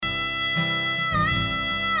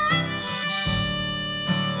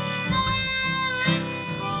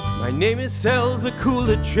name is Selva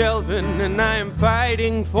Coolidge-Elvin, and I am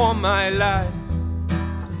fighting for my life.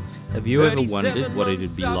 Have you ever wondered what it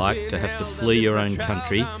would be like to have to flee your own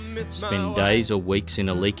country, spend days or weeks in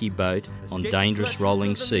a leaky boat on dangerous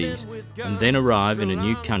rolling seas, and then arrive in a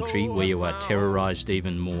new country where you are terrorised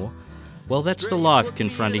even more? Well, that's the life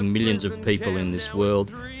confronting millions of people in this world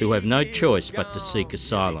who have no choice but to seek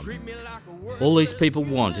asylum. All these people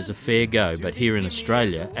want is a fair go, but here in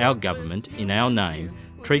Australia, our government, in our name,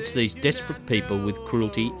 treats these desperate people with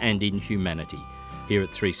cruelty and inhumanity. Here at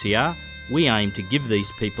 3CR, we aim to give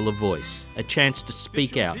these people a voice, a chance to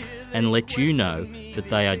speak out and let you know that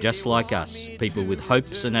they are just like us, people with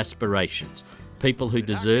hopes and aspirations, people who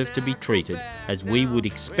deserve to be treated as we would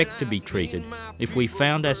expect to be treated if we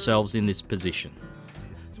found ourselves in this position.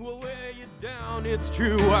 It's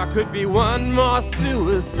true, I could be one more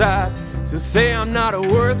suicide. So say I'm not a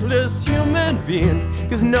worthless human being,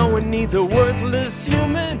 'cause no one needs a worthless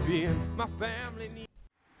human being. My family needs...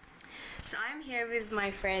 So I'm here with my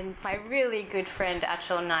friend, my really good friend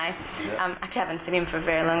Achal Nai. Actually, I haven't seen him for a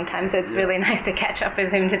very long time, so it's really nice to catch up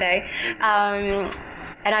with him today.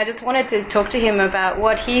 And I just wanted to talk to him about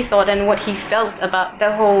what he thought and what he felt about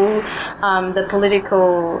the whole, the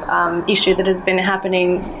political issue that has been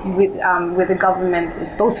happening with the government,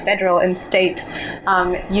 both federal and state,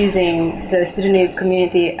 using the Sudanese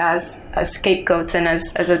community as scapegoats and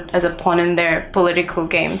as a pawn in their political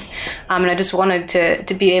games. And I just wanted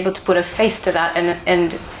to be able to put a face to that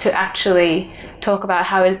and to actually talk about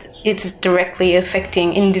how it's directly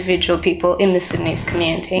affecting individual people in the Sudanese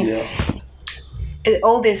community. Yeah.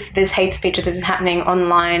 All this hate speech that is happening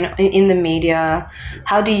online, in the media,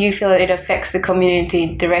 how do you feel that it affects the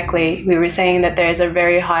community directly? We were saying that there is a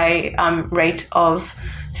very high rate of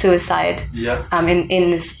suicide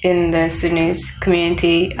in the Sudanese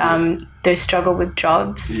community. They struggle with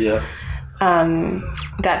jobs,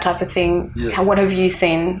 that type of thing. Yes. What have you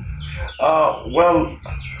seen? Well,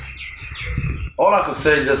 all I could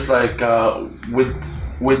say is like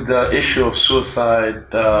with the issue of suicide,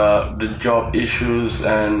 the job issues,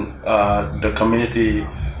 and the community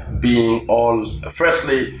being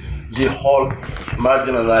firstly, the whole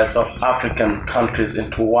marginalized of African countries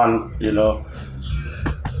into one,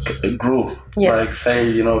 group. Yes. Like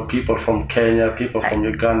say, people from Kenya, people from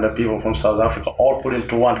Uganda, people from South Africa, all put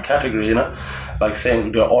into one category, like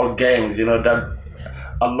saying they're all gangs, that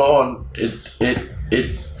alone, it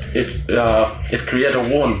created a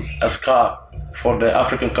wound, a scar for the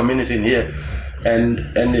African community in here, and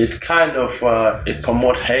it kind of it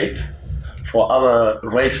promote hate for other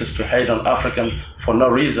races to hate on African for no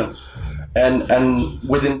reason, and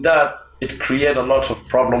within that it create a lot of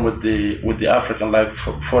problem with the African. Like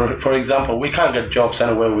for example, we can't get jobs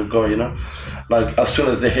anywhere we go, like as soon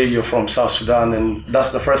as they hear you're from South Sudan, and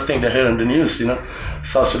that's the first thing they hear in the news,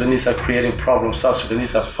 South Sudanese are creating problems, South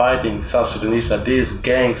Sudanese are fighting, South Sudanese are these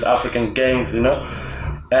gangs, African gangs,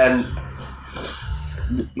 and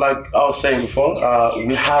like I was saying before,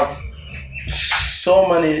 we have so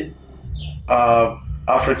many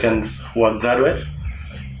Africans who are graduates,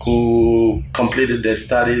 who completed their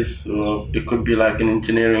studies. It could be like in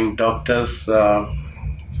engineering, doctors,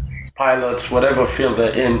 pilots, whatever field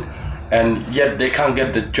they're in, and yet they can't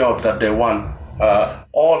get the job that they want.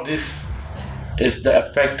 All this is the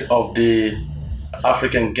effect of the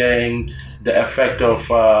African gang, the effect of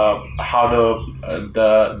how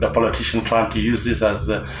the politician trying to use this as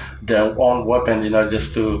their own weapon,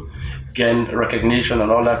 just to gain recognition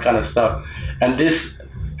and all that kind of stuff. And this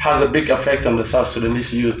has a big effect on the South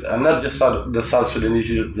Sudanese youth, and not just the South Sudanese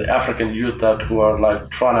youth, the African youth who are like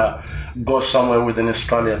trying to go somewhere within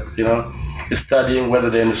Australia, studying, whether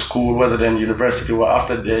they're in school, whether they're in university, or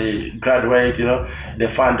after they graduate, they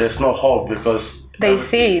find there's no hope because they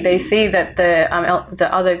see that the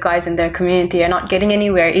other guys in their community are not getting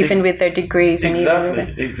anywhere, even with their degrees.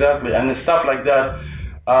 Exactly, and stuff like that.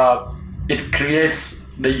 It creates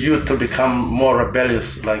the youth to become more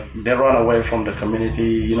rebellious. Like they run away from the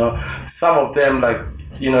community. Some of them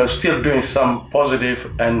still doing some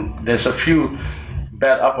positive, and there's a few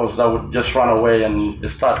bad apples that would just run away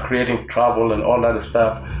and start creating trouble and all that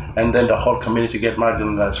stuff, and then the whole community get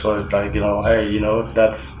marginalized for it. Like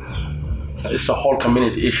it's a whole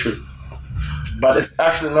community issue, but it's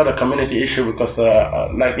actually not a community issue because,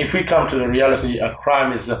 like, if we come to the reality, a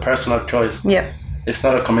crime is a personal choice. Yeah, it's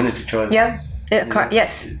not a community choice. Yeah,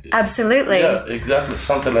 yes, absolutely. Yeah, exactly,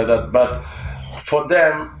 something like that. But for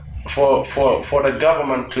them, for the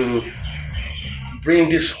government to bring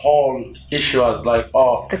this whole issue as like,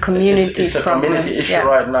 the community, it's a community issue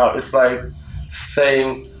right now. It's like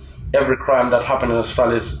saying every crime that happened in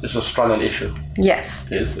Australia is Australian issue. Yes.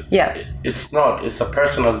 It's not. It's a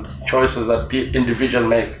personal choices that individual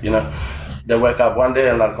make. They wake up one day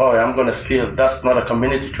and like, oh, I'm going to steal. That's not a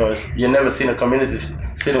community choice. You never seen a community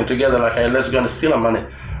sitting together like, hey, let's go and steal money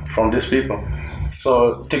from these people.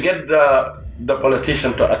 So to get the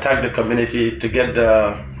politician to attack the community, to get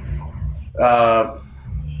the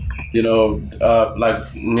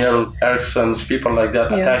like Neil Erickson's people like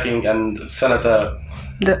that attacking, and Senator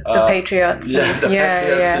the Patriots.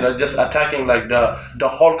 Patriots, just attacking like the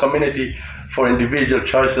whole community for individual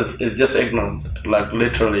choices is just ignorant, like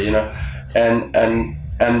literally, and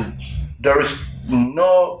there is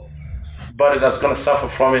nobody that's gonna suffer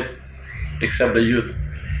from it except the youth,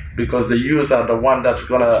 because the youth are the one that's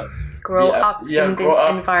gonna grow up in this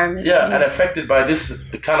environment. And affected by this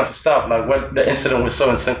kind of stuff, like what the incident we saw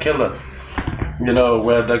in St. Kilda,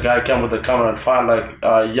 where the guy came with the camera and found like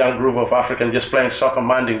a young group of Africans just playing soccer,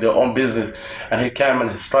 minding their own business, and he came and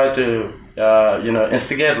he tried to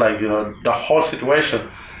instigate like the whole situation.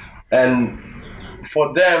 And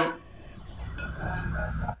for them,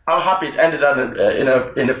 I'm happy it ended up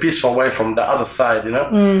in a peaceful way from the other side,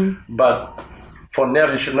 but for Neil,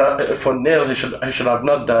 he should have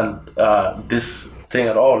not done this thing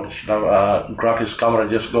at all. He should have grabbed his camera and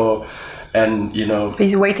just go and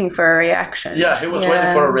He's waiting for a reaction. Yeah, he was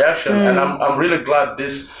waiting for a reaction, and I'm really glad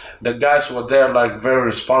the guys were there, like very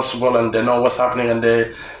responsible, and they know what's happening, and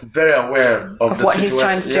they're very aware of the what situation. He's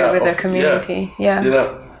trying to do with the community.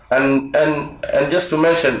 And just to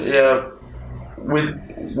mention,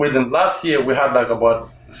 within last year we had like about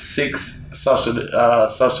 6 South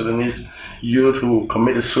Sudanese youth who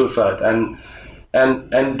committed suicide,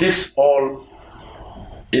 and this all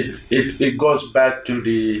it goes back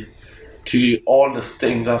to all the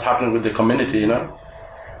things that's happening with the community,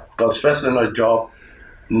 because firstly, no job,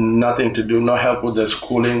 nothing to do, no help with their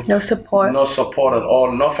schooling, no support at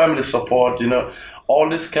all, no family support, all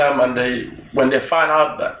this came, and when they find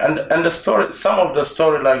out, and the story, some of the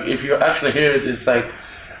story, like if you actually hear it, it's like,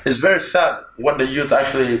 it's very sad what the youth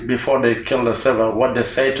actually, before they kill themselves, what they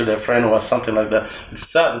say to their friend or something like that. It's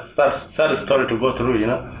sad. It's sad story to go through,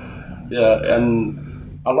 and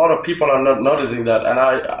a lot of people are not noticing that. And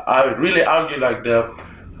I really argue like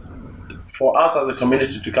for us as a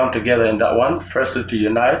community to come together in that one, firstly to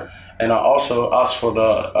unite, and I also ask for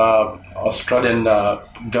the Australian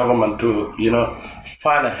government to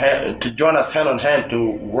find to join us hand in hand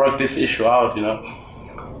to work this issue out,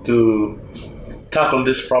 to tackle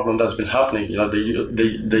this problem that's been happening,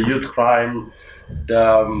 the youth crime,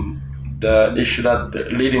 the issue that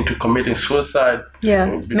leading to committing suicide,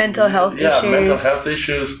 mental health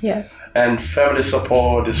issues, and family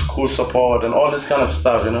support, the school support, and all this kind of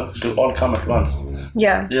stuff, to all come at once.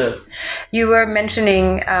 You were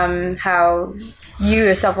mentioning how you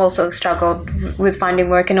yourself also struggled with finding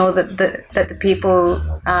work, and all that the people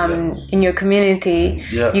in your community,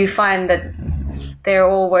 you find that they're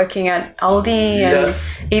all working at Aldi, and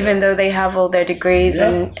even though they have all their degrees,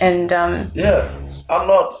 a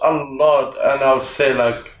lot, and I would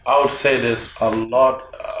say this a lot.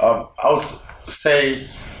 I would say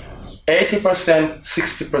 80%,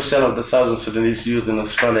 60% of the Southern Sudanese youth in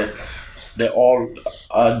Australia, they're all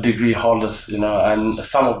degree holders, and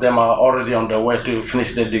some of them are already on their way to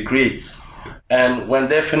finish their degree, and when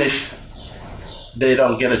they finish, they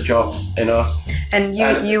don't get a job, And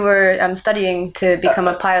you were studying to become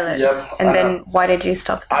a pilot. And then why did you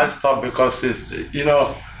stop? I stopped because it's,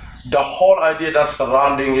 the whole idea that's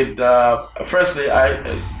surrounding it. Firstly,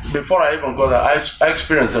 before I even go there, I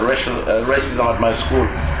experienced the racism at my school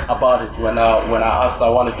about it. When I asked I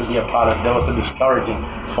wanted to be a pilot, there was a discouraging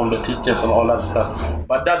from the teachers and all that stuff.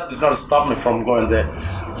 But that did not stop me from going there.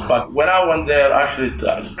 But when I went there, actually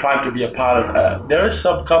trying to be a pilot, there is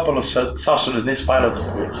a couple of South Sudanese pilots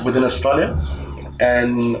within Australia.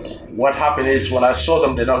 And what happened is when I saw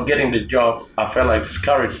them, they're not getting the job, I felt like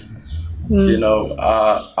discouraged.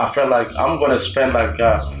 I felt like I'm going to spend like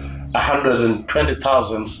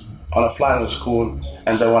 120,000 on a flying school,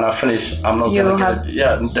 and then when I finish, I'm not going to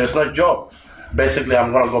get there's no job. Basically,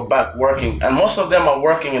 I'm going to go back working. And most of them are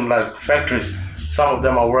working in like factories. Some of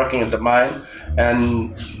them are working in the mine.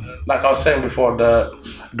 And like I was saying before,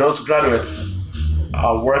 those graduates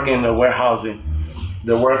are working in the warehousing.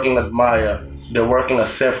 They're working at Maya. They're working at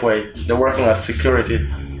Safeway. They're working at security.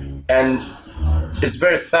 And it's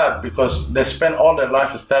very sad because they spend all their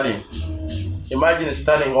life studying. Imagine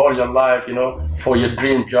studying all your life, for your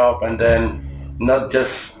dream job, and then not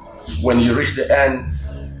just when you reach the end,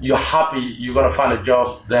 you're happy you're going to find a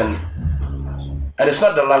job then. And it's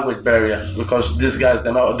not the language barrier, because these guys,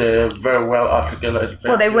 they're very well articulated.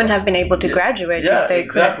 Well, they wouldn't have been able to graduate if they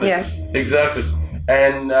exactly. could. Exactly.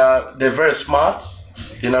 And they're very smart,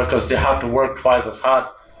 because they have to work twice as hard,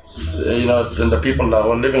 than the people that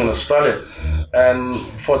were living in Australia. And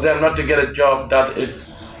for them not to get a job, that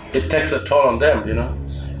it takes a toll on them,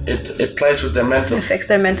 It plays with their mental. It affects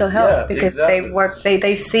their mental health because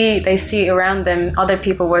they see around them other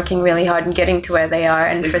people working really hard and getting to where they are,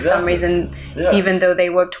 and for some reason, even though they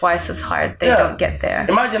work twice as hard, they don't get there.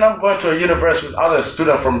 Imagine I'm going to a university with other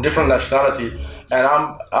students from different nationality, and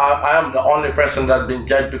I am the only person that's been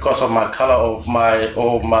judged because of my color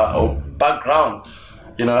or my background.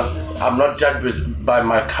 I'm not judged by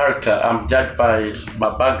my character. I'm judged by my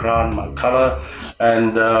background, my color,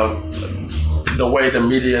 and the way the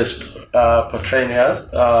media is portraying us.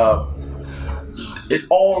 It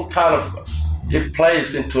all it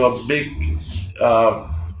plays into a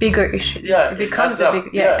bigger issue. Yeah, it becomes it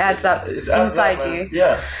adds up inside you.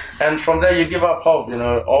 Yeah, and from there you give up hope.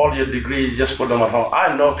 All your degrees, you just put them at home.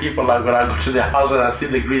 I know people like when I go to their house and I see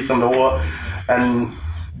degrees on the wall, and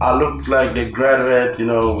I look like they graduate,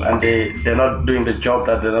 and they're not doing the job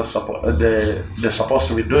that they're supposed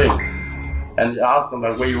to be doing. And I ask them,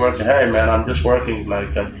 like, where you working? Hey, man, I'm just working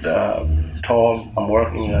like at Toll. I'm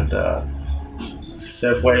working at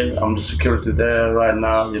Safeway. I'm the security there right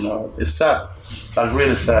now. It's sad, like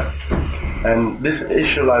really sad. And this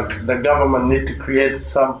issue, like the government need to create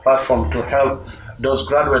some platform to help those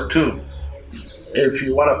graduates too. If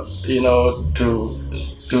you want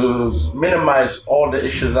to minimize all the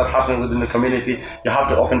issues that happen within the community, you have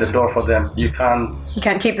to open the door for them. You can't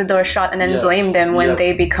keep the door shut and then blame them when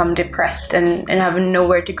they become depressed and have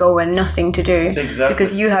nowhere to go and nothing to do. Exactly.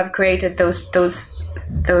 Because you have created those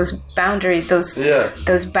boundaries,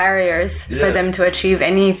 those barriers for them to achieve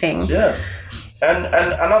anything. Yeah. And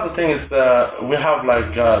another thing is that we have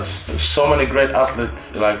so many great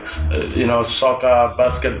athletes, like soccer,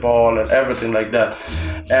 basketball, and everything like that.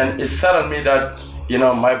 And it's sad on me that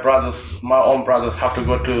my own brothers have to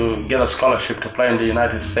go to get a scholarship to play in the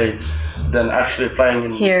United States than actually playing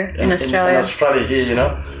in Australia. In Australia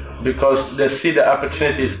here, because they see the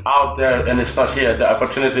opportunities out there and it's not here. The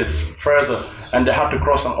opportunity is further, and they have to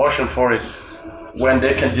cross an ocean for it, when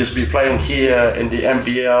they can just be playing here in the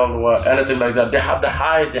NBL or anything like that. They have the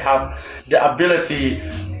height, they have the ability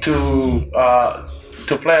to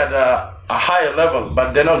play at a higher level,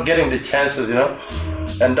 but they're not getting the chances,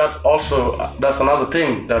 And that's another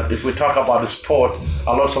thing, that if we talk about the sport,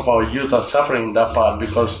 a lot of our youth are suffering that part,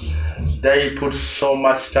 because they put so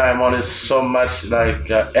much time on it, so much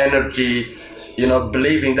energy,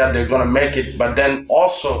 believing that they're going to make it. But then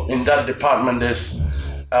also in that department,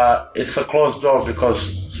 it's a closed door, because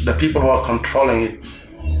the people who are controlling it,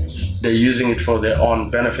 they're using it for their own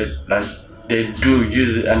benefit. Like they do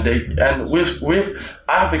use it,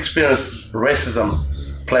 I have experienced racism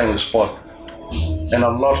playing sport. And a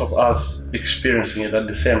lot of us experiencing it at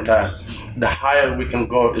the same time. The higher we can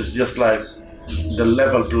go is just like the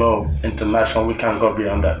level below international. We can't go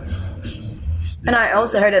beyond that. And I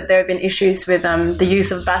also heard that there have been issues with the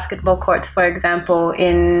use of basketball courts, for example,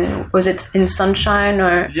 was it in Sunshine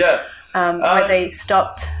or where they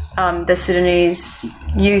stopped the Sudanese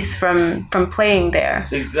youth from playing there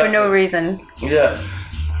for no reason. Yeah,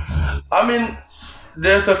 I mean,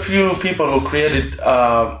 there's a few people who created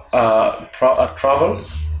trouble,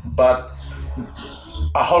 but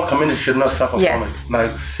a whole community should not suffer from it.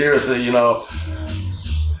 Like seriously,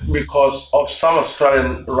 because of some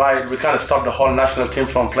Australian right, we can't stop the whole national team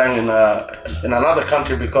from playing in another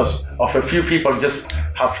country because of a few people just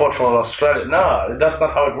have fought for Australia. No, that's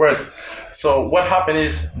not how it works. So what happened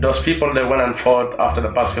is those people, they went and fought after the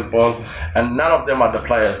basketball, and none of them are the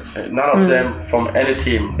players. None of them from any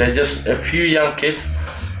team. They're just a few young kids,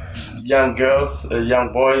 young girls,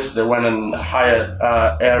 young boys. They went and hired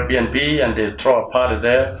Airbnb and they throw a party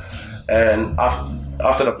there. And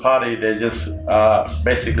after the party, they just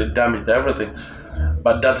basically damaged everything.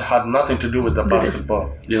 But that had nothing to do with the basketball.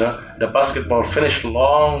 The basketball finished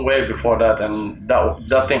long way before that, and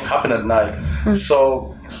that thing happened at night.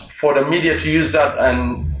 So for the media to use that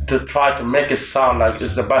and to try to make it sound like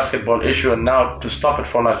it's the basketball issue, and now to stop it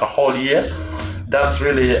for like a whole year, that's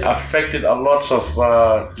really affected a lot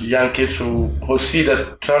of young kids who see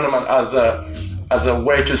the tournament as a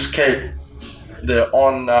way to escape their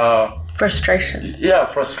own frustration. Yeah,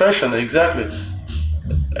 frustration, exactly.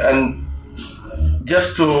 And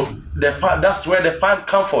just that's where they find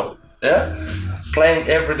comfort. Yeah. Playing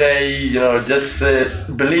every day, just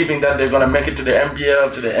believing that they're going to make it to the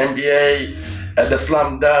NBL, to the NBA, the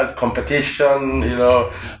slam dunk competition,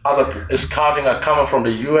 other scouting are coming from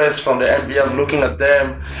the US, from the NBA, looking at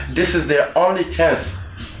them. This is their only chance,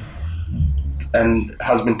 and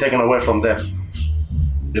has been taken away from them.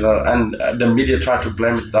 And the media try to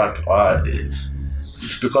blame it like it's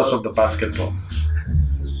because of the basketball,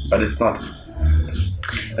 but it's not.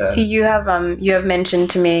 You have mentioned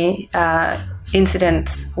to me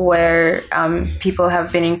incidents where people have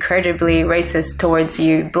been incredibly racist towards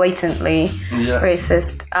you, blatantly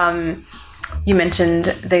racist. You mentioned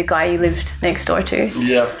the guy you lived next door to.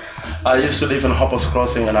 Yeah, I used to live in Hoppers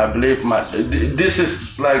Crossing, and I believe my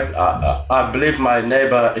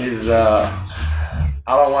neighbor is.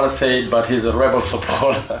 I don't want to say it, but he's a rebel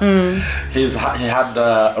supporter. He had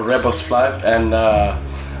the rebels flag and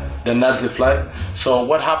the Nazi flag. So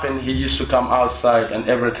what happened? He used to come outside, and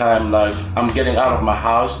every time I'm getting out of my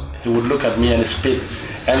house, he would look at me and spit.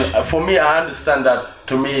 And for me, I understand that.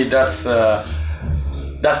 To me, that's a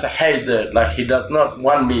hate there. He does not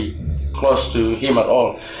want me close to him at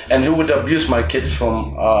all. And he would abuse my kids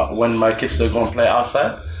from when my kids they go and play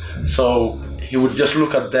outside. So he would just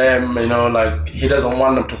look at them, he doesn't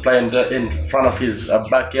want them to play in front of his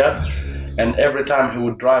backyard. And every time he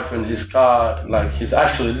would drive in his car, he's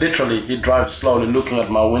actually literally, he drives slowly looking at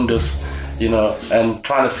my windows, and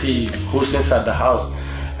trying to see who's inside the house.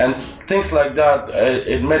 And things like that,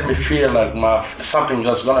 it made me feel like something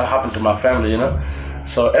was going to happen to my family,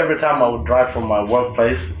 So every time I would drive from my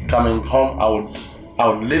workplace, coming home, I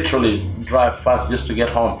would literally drive fast just to get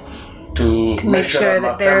home. To make sure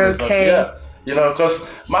that they're okay. Because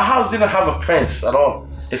my house didn't have a fence at all.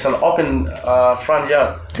 It's an open front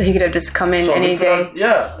yard. So he could have just come in any day.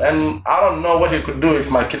 And I don't know what he could do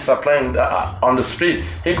if my kids are playing on the street.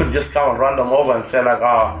 He could just come and run them over and say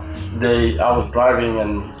I was driving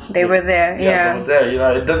and they were there. They were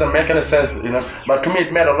there. It doesn't make any sense. But to me,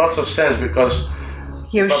 it made a lot of sense because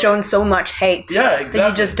you've shown so much hate. Yeah, exactly. So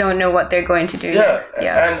you just don't know what they're going to do next.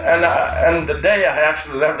 Yeah. And the day I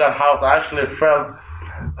actually left that house, I actually felt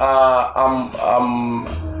I'm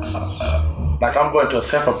going to a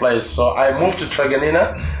safer place. So I moved to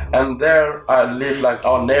Truganina, and there I live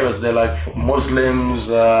our neighbors. They're Muslims,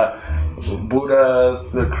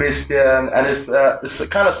 Buddhists, Christian, and it's a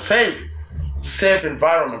kind of safe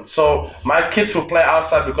environment. So my kids will play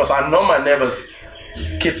outside because I know my neighbors'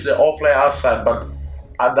 kids. They all play outside, but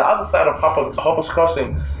at the other side of Hoppers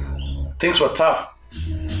Crossing, things were tough.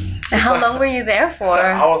 And how long were you there for?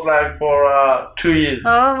 I was for 2 years.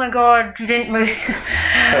 Oh my God, you didn't move.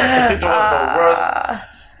 It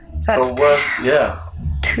was the worst, yeah.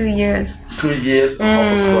 2 years. 2 years of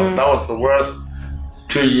Hoppers Crossing. That was the worst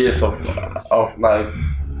 2 years of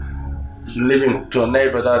living to a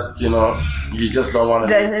neighbor that, you just don't want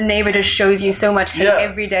to. The neighbor just shows you so much hate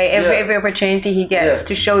every day, every opportunity he gets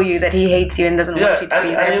to show you that he hates you and doesn't want you to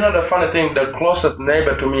be there. And the funny thing, the closest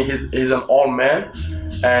neighbor to me, he's an old man,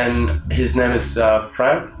 and his name is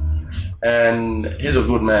Frank, and he's a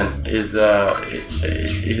good man. He's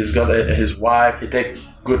got his wife. He takes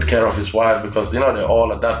good care of his wife because they're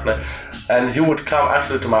all at that place. And he would come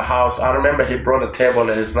actually to my house. I remember he brought a table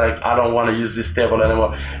and he's like, I don't want to use this table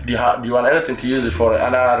anymore. Do you want anything to use it for?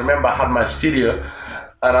 And I remember I had my studio,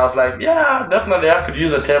 and I was like, yeah, definitely I could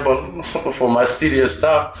use a table for my studio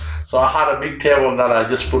stuff. So I had a big table that I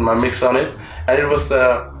just put my mix on it, and it was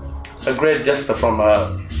a great gesture from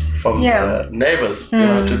neighbors,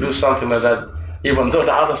 to do something like that. Even though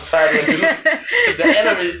the other side, when you look, the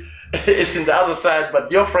enemy is in the other side, but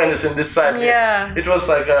your friend is in this side. Yeah. It was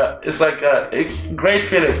it's like a great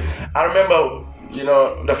feeling. I remember,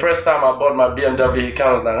 the first time I bought my BMW, he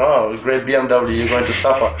kind of like, oh, great BMW, you're going to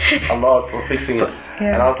suffer a lot for fixing it.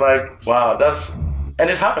 Yeah. And I was like, wow, and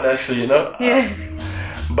it happened actually, Yeah.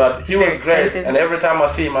 But he was great, and every time I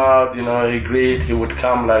see him out, he greet, he would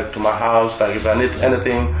come to my house, if I need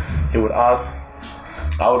anything, he would ask.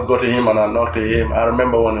 I would go to him and I knock to him. I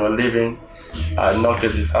remember when we were leaving, I knocked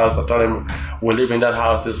at his house. I told him, we're leaving that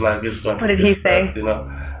house. It's going to What did he say?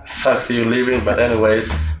 Sucks you leaving, but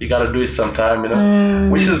anyways, you got to do it sometime,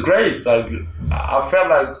 which is great. I felt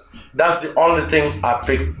like that's the only thing I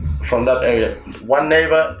picked from that area. One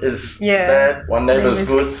neighbor is bad, one neighbor is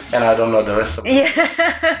good, and I don't know the rest of them.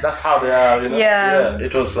 Yeah. That's how they are, Yeah,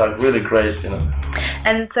 it was really great,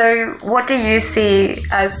 And so, what do you see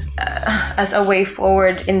as a way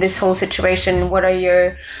forward in this whole situation? What are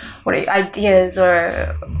your ideas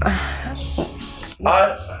or?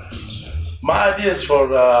 My ideas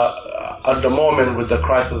for at the moment with the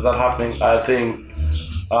crisis that's happening, I think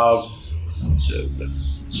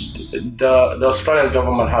the Australian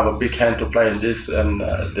government have a big hand to play in this, and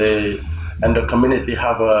and the community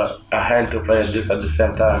have a hand to play in this at the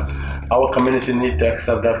same time. Our community need to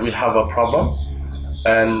accept that we have a problem,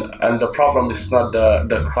 and the problem is not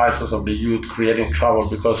the crisis of the youth creating trouble,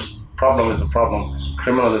 because problem is a problem,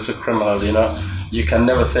 criminal is a criminal, you know. You can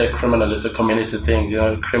never say criminal is a community thing, you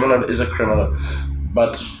know. Criminal is a criminal,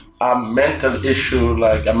 but a mental issue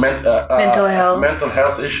like a mental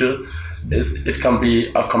health issue, it can be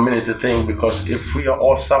a community thing, because if we are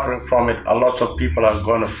all suffering from it, a lot of people are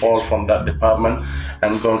going to fall from that department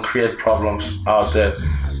and going to create problems out there.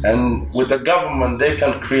 And with the government, they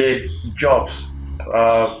can create jobs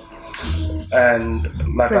and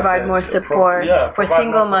like provide more support for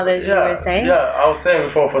single mothers. You were saying? Yeah, I was saying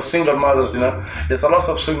before, for single mothers, you know, there's a lot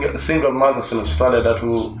of single mothers in Australia that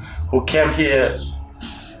who came here.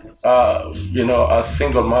 You know, as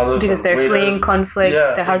single mothers because they're fleeing conflict.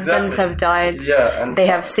 Their husbands have died. And they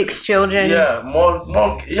have 6 children. More.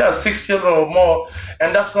 6 children or more,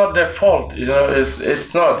 and that's not their fault. You know,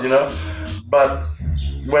 it's not. You know, but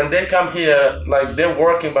when they come here, like they're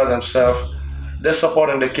working by themselves, they're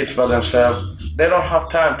supporting the kids by themselves. They don't have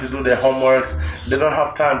time to do their homework. They don't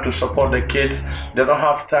have time to support the kids. They don't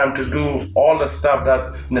have time to do all the stuff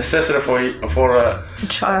that necessary for a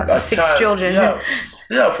child. 6 children.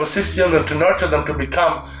 For 6 children, to nurture them to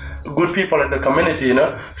become good people in the community, you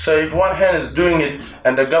know. So if one hand is doing it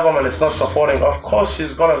and the government is not supporting, of course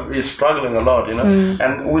she's gonna be struggling a lot, you know.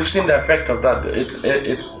 And we've seen the effect of that.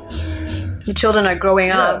 The children are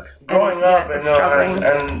growing up, and struggling,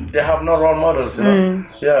 and they have no role models, you know.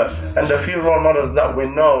 And the few role models that we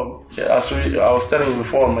know, as I was telling you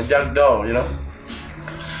before, Majak Dao, you know,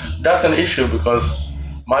 that's an issue, because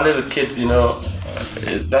my little kid, you know,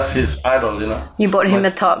 that's his idol, you know. You bought him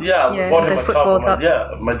a top. We bought him a top.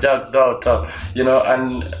 Majak Dao top, you know,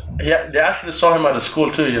 and they actually saw him at the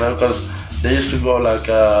school too, you know, because they used to go like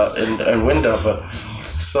in Windover.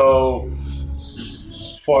 So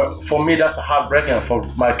for me, that's heartbreaking. For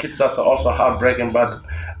my kids, that's also heartbreaking. But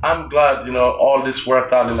I'm glad, you know, all this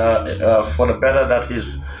worked out for the better, that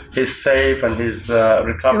he's safe and he's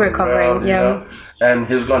recovering well, you know, and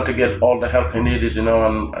he's going to get all the help he needed, you know,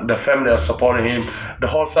 and the family are supporting him. The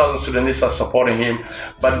whole Southern Sudanese are supporting him.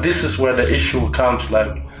 But this is where the issue comes,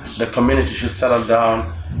 like the community should settle down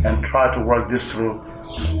and try to work this through.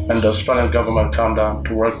 And the Australian government come down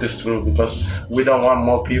to work this through, because we don't want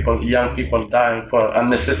more people, young people, dying for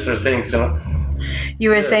unnecessary things, you know. You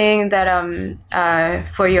were saying that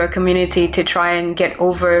for your community to try and get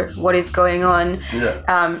over what is going on,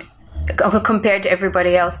 compared to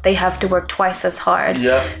everybody else, they have to work twice as hard.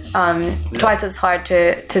 Twice as hard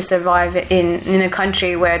to survive in a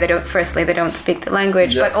country where they don't speak the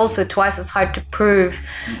language, but also twice as hard to prove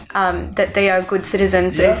that they are good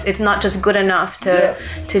citizens. It's not just good enough to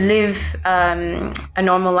live a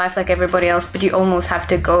normal life like everybody else, but you almost have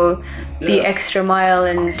to go the extra mile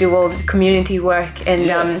and do all the community work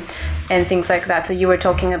and things like that. So you were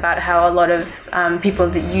talking about how a lot of people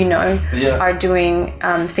that you know are doing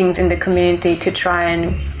things in the community to try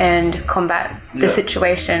and combat the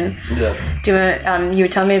situation. Do you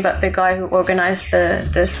tell me about the guy who organized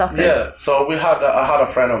the soccer? So I had a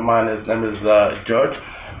friend of mine. His name is George,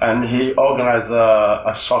 and he organized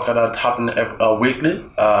a soccer that happened weekly.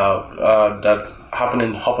 That happened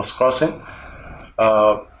in Hoppers Crossing.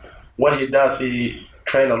 What he does, he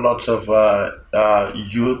train a lot of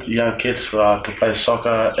young kids to play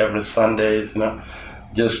soccer every Sundays, you know,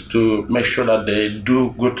 just to make sure that they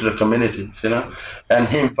do good to the community, you know. And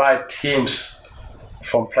he invite teams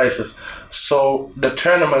from places. So the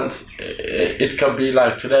tournament, it can be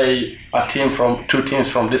like today, two teams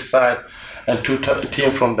from this side and two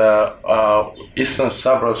teams from the eastern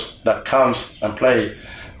suburbs that comes and play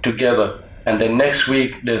together. And then next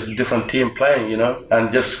week there's a different team playing, you know,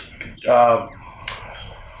 and just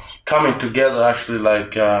coming together actually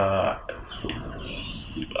like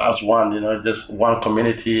as one, you know, just one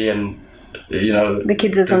community, and you know the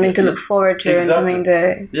kids have something to look forward to. And something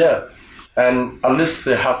to and at least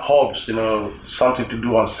they have hopes, you know, something to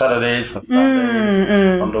do on Saturdays and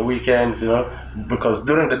Sundays, on the weekends, you know, because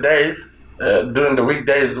during the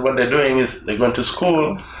weekdays what they're doing is they're going to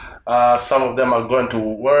school. Some of them are going to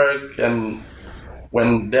work, and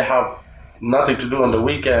when they have nothing to do on the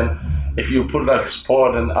weekend, if you put like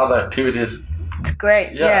sport and other activities, it's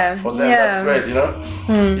great. For them that's great, you know.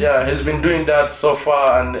 He's been doing that so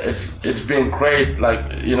far, and it's been great. Like,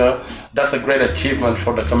 you know, that's a great achievement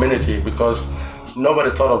for the community, because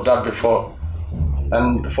nobody thought of that before,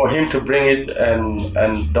 and for him to bring it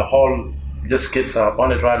and the whole just kids are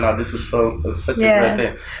on it right now. This is such a great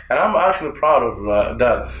thing, and I'm actually proud of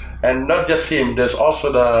that. And not just him. There's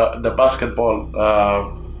also the basketball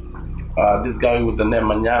this guy with the name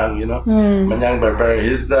Manyang, Manyang Berberi.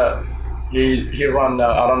 He run,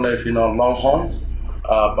 I don't know if you know, Longhorns,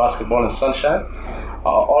 basketball in Sunshine.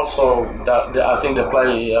 Also, I think they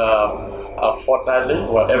play fortnightly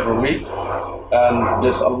or every week. And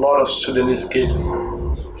there's a lot of Sudanese kids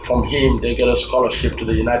from him. They get a scholarship to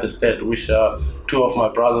the United States, which two of my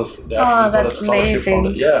brothers, they actually got a scholarship amazing.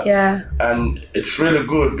 from yeah. And it's really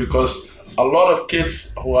good because a lot of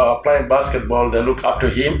kids who are playing basketball, they look up to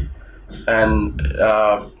him. And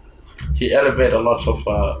he elevated a lot of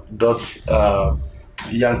those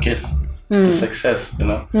young kids to success, and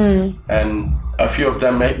a few of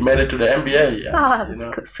them made it to the NBA.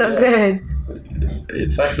 That's so good.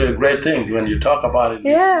 It's actually a great thing when you talk about it.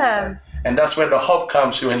 Yeah. And that's where the hope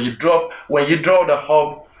comes when you draw the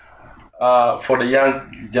hope for the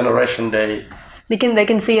young generation. They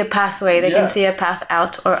can see a pathway. They can see a path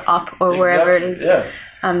out or up or wherever it is. Yeah.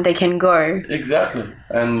 They can go. Exactly.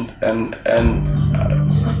 And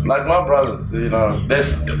like my brothers,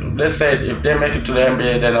 they said if they make it to the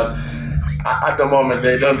NBA, they're not. At the moment,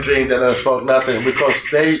 they don't drink, they don't smoke, nothing, because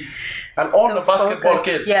all the basketball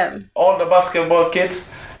kids,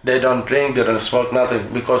 they don't drink, they don't smoke,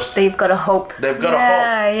 nothing, because they've got a hope. They've got a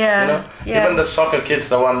hope. Even the soccer kids,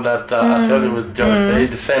 the one that I tell you with George, they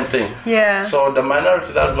the same thing. Yeah. So the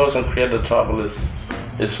minority that goes and create the trouble is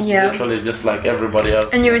literally just like everybody else.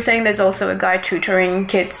 And you were saying there's also a guy tutoring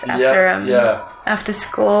kids after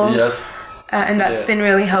school. Yes. And that's been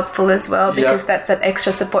really helpful as well, because that's that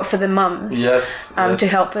extra support for the mums. Yes. To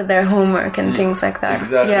help with their homework and things like that.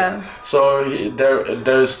 Exactly. Yeah. So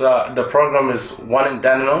there's the program is one in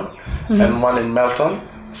Dandenong and one in Melton.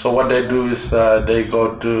 So what they do is they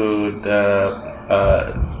go to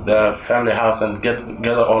the family house and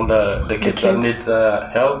gather all the kids that need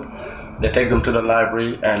help. They take them to the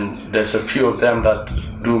library, and there's a few of them that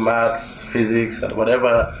do maths, physics, and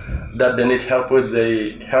whatever that they need help with.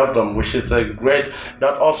 They help them, which is a great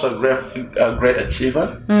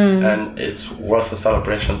achievement, and it's worth a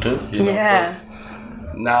celebration too.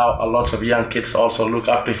 Now a lot of young kids also look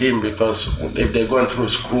up to him, because if they're going through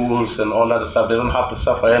schools and all that stuff, they don't have to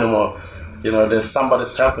suffer anymore. There's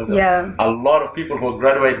somebody's helping them. Yeah. A lot of people who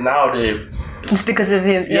graduate now, it's because of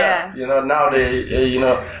him. Yeah. Now they,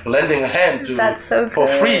 lending a hand to that's so for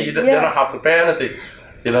good. free. They don't have to pay anything,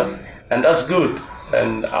 and that's good.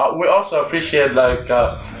 And we also appreciate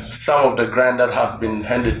some of the grant that have been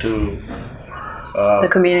handed to the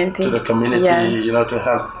community. To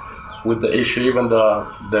help with the issue. Even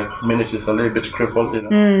the community is a little bit crippled,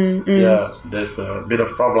 Yeah, there's a bit of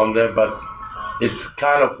problem there, but it's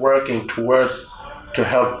kind of working towards to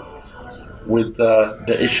help with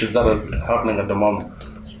the issues that are happening at the moment.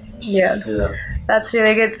 Yeah. That's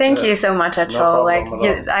really good. Thank you so much, Achol.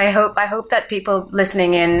 I hope that people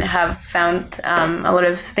listening in have found a lot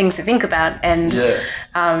of things to think about, and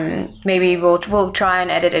maybe we'll try and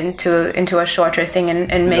edit it into a shorter thing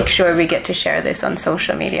and make sure we get to share this on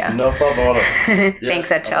social media. No problem. Thanks,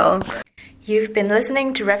 Achol. You've been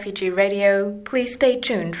listening to Refugee Radio. Please stay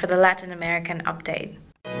tuned for the Latin American update.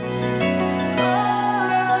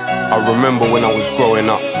 I remember when I was growing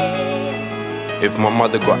up, if my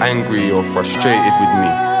mother got angry or frustrated with me,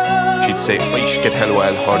 she'd say, "Ishket helwa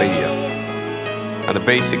al-hariya." And the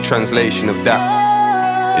basic translation of that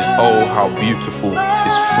is, "Oh, how beautiful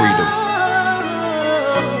is freedom."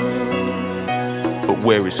 But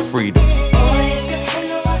where is freedom?